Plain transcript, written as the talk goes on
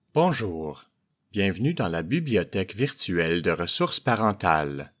Bonjour, bienvenue dans la bibliothèque virtuelle de ressources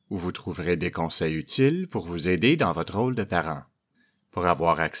parentales, où vous trouverez des conseils utiles pour vous aider dans votre rôle de parent. Pour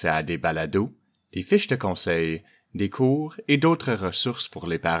avoir accès à des balados, des fiches de conseils, des cours et d'autres ressources pour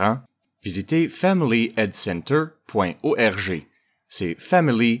les parents, visitez familyedcenter.org. C'est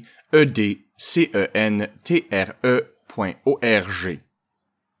family, EDCENTRE.org.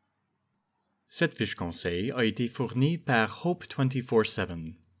 Cette fiche conseil a été fournie par Hope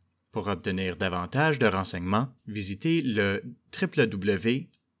 24/7. Pour obtenir davantage de renseignements, visitez le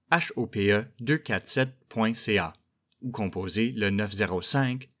www.hope247.ca ou composez le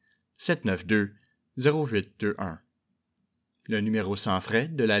 905-792-0821. Le numéro sans frais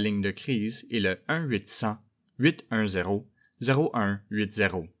de la ligne de crise est le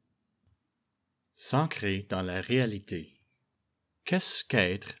 1-800-810-0180. S'ancrer dans la réalité. Qu'est-ce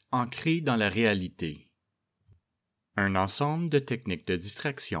qu'être ancré dans la réalité? Un ensemble de techniques de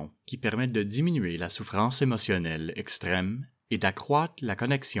distraction qui permettent de diminuer la souffrance émotionnelle extrême et d'accroître la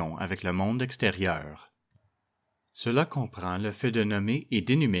connexion avec le monde extérieur. Cela comprend le fait de nommer et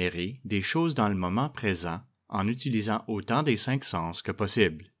d'énumérer des choses dans le moment présent en utilisant autant des 5 sens que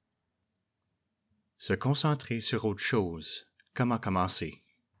possible. Se concentrer sur autre chose. Comment commencer?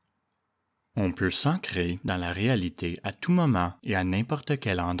 On peut s'ancrer dans la réalité à tout moment et à n'importe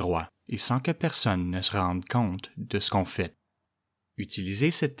quel endroit, et sans que personne ne se rende compte de ce qu'on fait.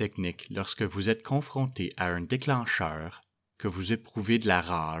 Utilisez cette technique lorsque vous êtes confronté à un déclencheur, que vous éprouvez de la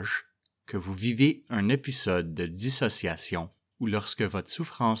rage, que vous vivez un épisode de dissociation ou lorsque votre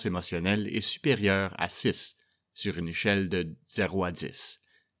souffrance émotionnelle est supérieure à 6 sur une échelle de 0 à 10,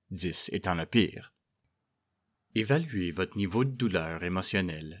 10 étant le pire. Évaluez votre niveau de douleur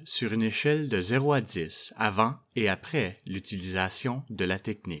émotionnelle sur une échelle de 0 à 10 avant et après l'utilisation de la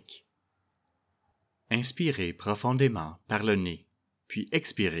technique. Inspirez profondément par le nez, puis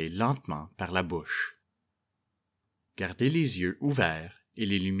expirez lentement par la bouche. Gardez les yeux ouverts et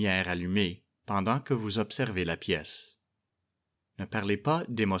les lumières allumées pendant que vous observez la pièce. Ne parlez pas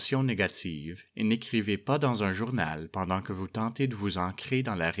d'émotions négatives et n'écrivez pas dans un journal pendant que vous tentez de vous ancrer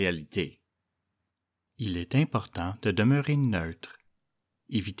dans la réalité. Il est important de demeurer neutre.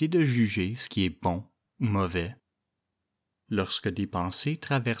 Évitez de juger ce qui est bon ou mauvais. Lorsque des pensées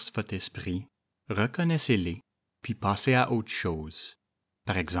traversent votre esprit, reconnaissez-les, puis passez à autre chose.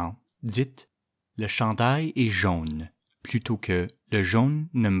 Par exemple, dites « Le chandail est jaune » plutôt que « Le jaune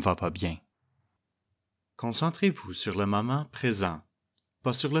ne me va pas bien ». Concentrez-vous sur le moment présent,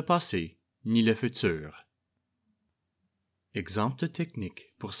 pas sur le passé ni le futur. Exemple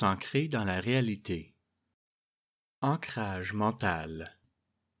technique pour s'ancrer dans la réalité. Ancrage mental.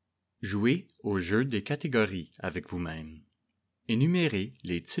 Jouez au jeu des catégories avec vous-même. Énumérez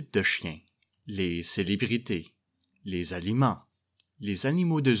les types de chiens, les célébrités, les aliments, les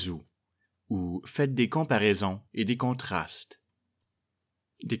animaux de zoo, ou faites des comparaisons et des contrastes.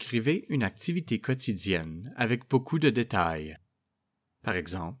 Décrivez une activité quotidienne avec beaucoup de détails. Par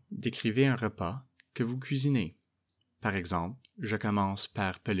exemple, décrivez un repas que vous cuisinez. Par exemple, je commence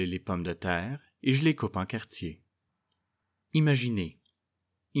par peler les pommes de terre et je les coupe en quartiers. Imaginez.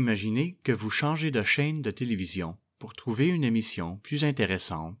 Imaginez que vous changez de chaîne de télévision pour trouver une émission plus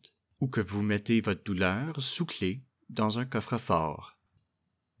intéressante ou que vous mettez votre douleur sous clé dans un coffre-fort.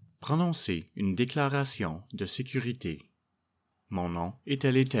 Prononcez une déclaration de sécurité. Mon nom est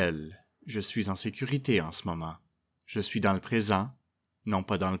tel et tel. Je suis en sécurité en ce moment. Je suis dans le présent, non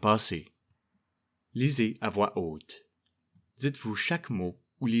pas dans le passé. Lisez à voix haute. Dites-vous chaque mot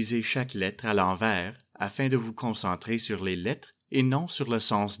ou lisez chaque lettre à l'envers afin de vous concentrer sur les lettres et non sur le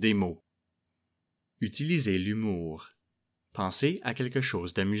sens des mots. Utilisez l'humour. Pensez à quelque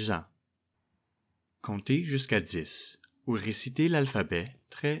chose d'amusant. Comptez jusqu'à 10 ou récitez l'alphabet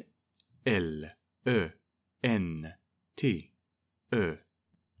très L, E, N, T, E,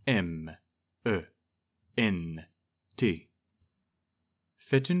 M, E, N, T.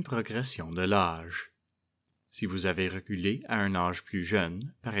 Faites une progression de l'âge. Si vous avez reculé à un âge plus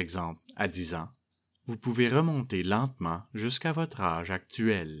jeune, par exemple à 10 ans, vous pouvez remonter lentement jusqu'à votre âge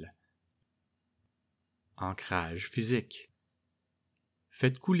actuel. Ancrage physique.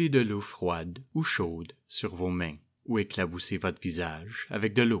 Faites couler de l'eau froide ou chaude sur vos mains ou éclaboussez votre visage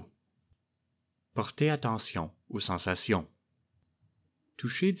avec de l'eau. Portez attention aux sensations.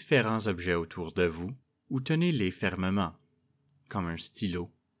 Touchez différents objets autour de vous ou tenez-les fermement, comme un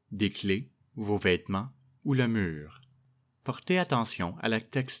stylo, des clés, vos vêtements ou le mur. Portez attention à la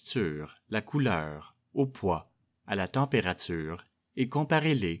texture, la couleur, au poids, à la température et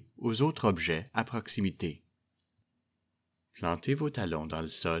comparez-les aux autres objets à proximité. Plantez vos talons dans le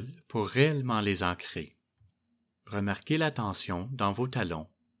sol pour réellement les ancrer. Remarquez la tension dans vos talons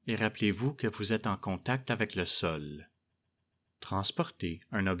et rappelez-vous que vous êtes en contact avec le sol. Transportez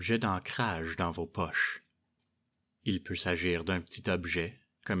un objet d'ancrage dans vos poches. Il peut s'agir d'un petit objet,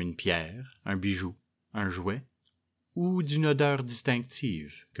 comme une pierre, un bijou, un jouet, ou d'une odeur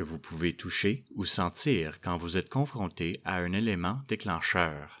distinctive que vous pouvez toucher ou sentir quand vous êtes confronté à un élément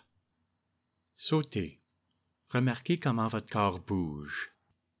déclencheur. Sautez. Remarquez comment votre corps bouge.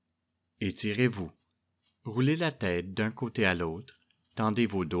 Étirez-vous. Roulez la tête d'un côté à l'autre, tendez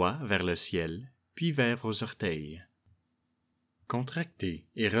vos doigts vers le ciel, puis vers vos orteils. Contractez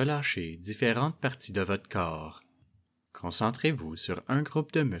et relâchez différentes parties de votre corps. Concentrez-vous sur un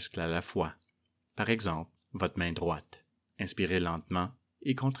groupe de muscles à la fois. Par exemple, votre main droite. Inspirez lentement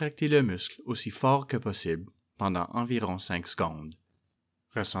et contractez le muscle aussi fort que possible pendant environ 5 secondes.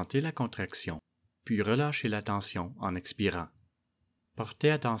 Ressentez la contraction, puis relâchez la tension en expirant. Portez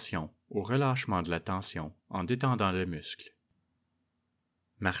attention au relâchement de la tension en détendant le muscle.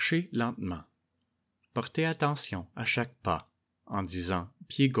 Marchez lentement. Portez attention à chaque pas en disant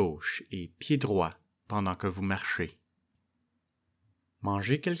pied gauche et pied droit pendant que vous marchez.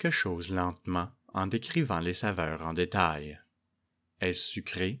 Mangez quelque chose lentement en décrivant les saveurs en détail. Est-ce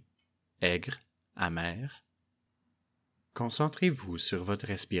sucré, aigre, amer? Concentrez-vous sur votre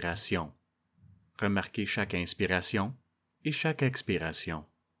respiration. Remarquez chaque inspiration et chaque expiration.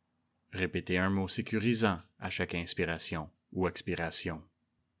 Répétez un mot sécurisant à chaque inspiration ou expiration.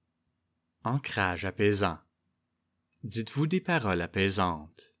 Ancrage apaisant. Dites-vous des paroles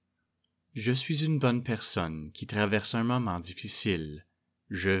apaisantes. Je suis une bonne personne qui traverse un moment difficile.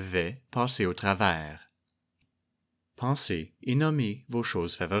 Je vais passer au travers. Pensez et nommez vos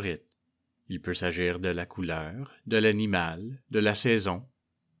choses favorites. Il peut s'agir de la couleur, de l'animal, de la saison,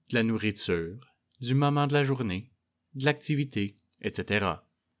 de la nourriture, du moment de la journée, de l'activité, etc.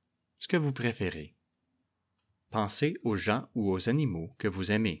 Ce que vous préférez. Pensez aux gens ou aux animaux que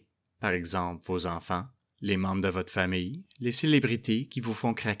vous aimez, par exemple vos enfants, les membres de votre famille, les célébrités qui vous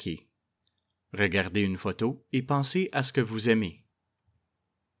font craquer. Regardez une photo et pensez à ce que vous aimez.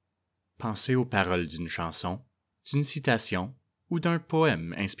 Pensez aux paroles d'une chanson, d'une citation ou d'un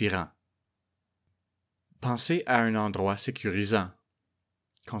poème inspirant. Pensez à un endroit sécurisant.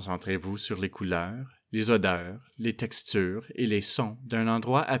 Concentrez-vous sur les couleurs, les odeurs, les textures et les sons d'un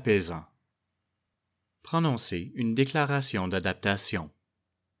endroit apaisant. Prononcez une déclaration d'adaptation.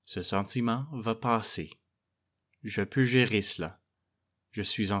 Ce sentiment va passer. Je peux gérer cela. Je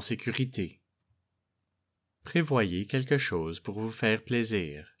suis en sécurité. Prévoyez quelque chose pour vous faire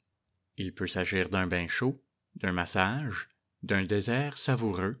plaisir. Il peut s'agir d'un bain chaud, d'un massage, d'un dessert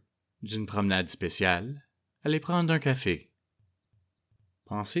savoureux, d'une promenade spéciale, aller prendre un café.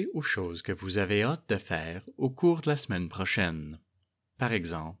 Pensez aux choses que vous avez hâte de faire au cours de la semaine prochaine. Par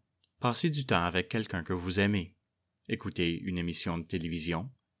exemple, passez du temps avec quelqu'un que vous aimez, écouter une émission de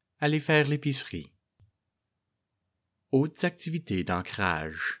télévision, aller faire l'épicerie. Autres activités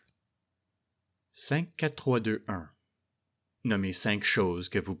d'ancrage. 5, 4, 3, 2, 1. Nommez 5 choses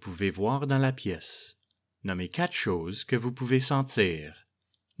que vous pouvez voir dans la pièce. Nommez 4 choses que vous pouvez sentir.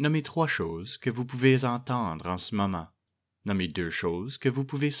 Nommez 3 choses que vous pouvez entendre en ce moment. Nommez 2 choses que vous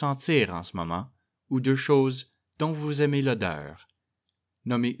pouvez sentir en ce moment ou 2 choses dont vous aimez l'odeur.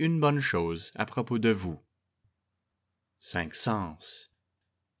 Nommez une bonne chose à propos de vous. 5 sens.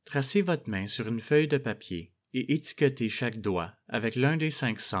 Tracez votre main sur une feuille de papier et étiquetez chaque doigt avec l'un des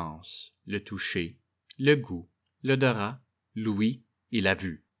 5 sens, le toucher, le goût, l'odorat, l'ouïe et la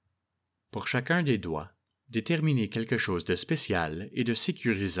vue. Pour chacun des doigts, déterminez quelque chose de spécial et de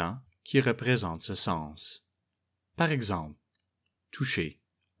sécurisant qui représente ce sens. Par exemple, toucher,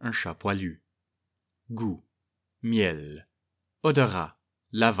 un chat poilu. Goût, miel. Odorat,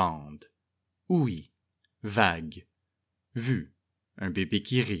 lavande. Ouïe, vague. Vue, un bébé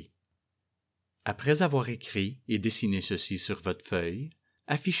qui rit. Après avoir écrit et dessiné ceci sur votre feuille,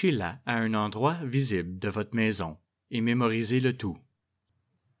 affichez-la à un endroit visible de votre maison et mémorisez le tout.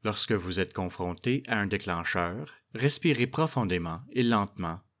 Lorsque vous êtes confronté à un déclencheur, respirez profondément et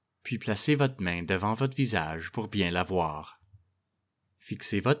lentement, puis placez votre main devant votre visage pour bien la voir.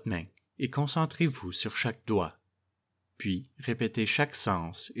 Fixez votre main et concentrez-vous sur chaque doigt. Puis répétez chaque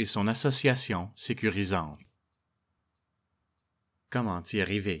sens et son association sécurisante. Comment y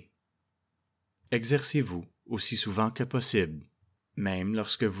arriver? Exercez-vous aussi souvent que possible, même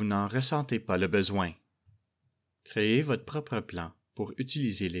lorsque vous n'en ressentez pas le besoin. Créez votre propre plan pour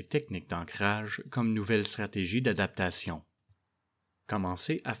utiliser les techniques d'ancrage comme nouvelle stratégie d'adaptation.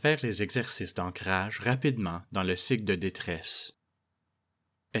 Commencez à faire les exercices d'ancrage rapidement dans le cycle de détresse.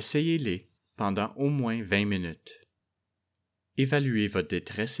 Essayez-les pendant au moins 20 minutes. Évaluez votre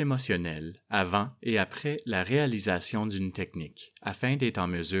détresse émotionnelle avant et après la réalisation d'une technique afin d'être en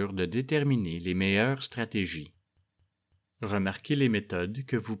mesure de déterminer les meilleures stratégies. Remarquez les méthodes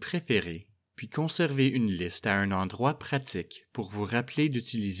que vous préférez, puis conservez une liste à un endroit pratique pour vous rappeler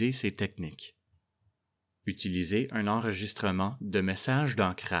d'utiliser ces techniques. Utilisez un enregistrement de messages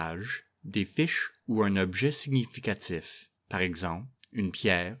d'ancrage, des fiches ou un objet significatif, par exemple une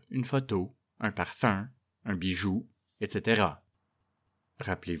pierre, une photo, un parfum, un bijou, etc.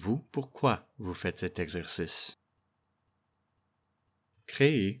 Rappelez-vous pourquoi vous faites cet exercice.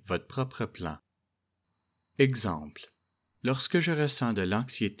 Créez votre propre plan. Exemple. Lorsque je ressens de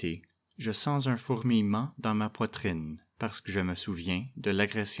l'anxiété, je sens un fourmillement dans ma poitrine parce que je me souviens de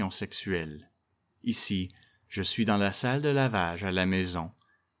l'agression sexuelle. Ici, je suis dans la salle de lavage à la maison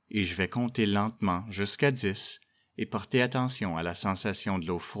et je vais compter lentement jusqu'à 10 et porter attention à la sensation de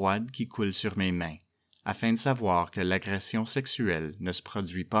l'eau froide qui coule sur mes mains, afin de savoir que l'agression sexuelle ne se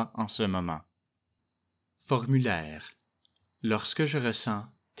produit pas en ce moment. Formulaire. Lorsque je ressens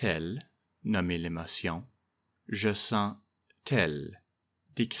tel, nommez l'émotion, je sens tel,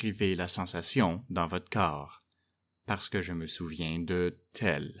 décrivez la sensation dans votre corps. Parce que je me souviens de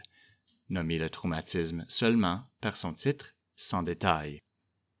tel, nommez le traumatisme seulement par son titre, sans détail.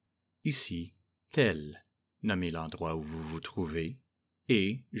 Ici, tel, nommez l'endroit où vous vous trouvez,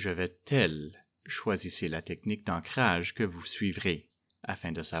 et je vais tel, choisissez la technique d'ancrage que vous suivrez,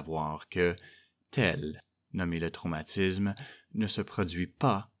 afin de savoir que tel, nommez le traumatisme, ne se produit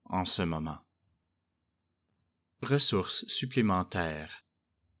pas en ce moment. Ressources supplémentaires.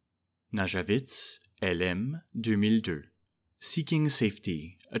 Najavitz, L.M. 2002. Seeking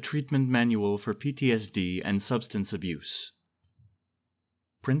Safety, a Treatment Manual for PTSD and Substance Abuse.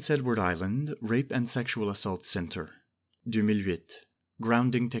 Prince Edward Island Rape and Sexual Assault Center. 2008.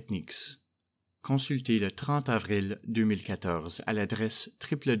 Grounding Techniques. Consultez le 30 avril 2014 à l'adresse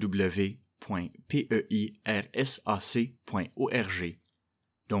www.peirsac.org,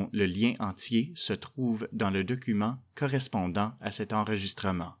 dont le lien entier se trouve dans le document correspondant à cet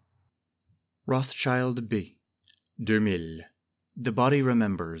enregistrement. Rothschild B. 2000. The Body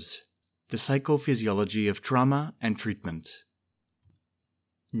Remembers. The Psychophysiology of Trauma and Treatment.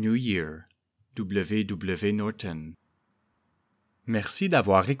 New Year. W. Norton. Merci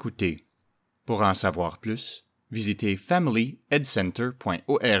d'avoir écouté. Pour en savoir plus, visitez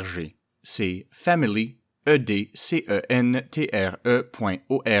familyedcenter.org. C'est family,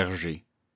 edcentre.org.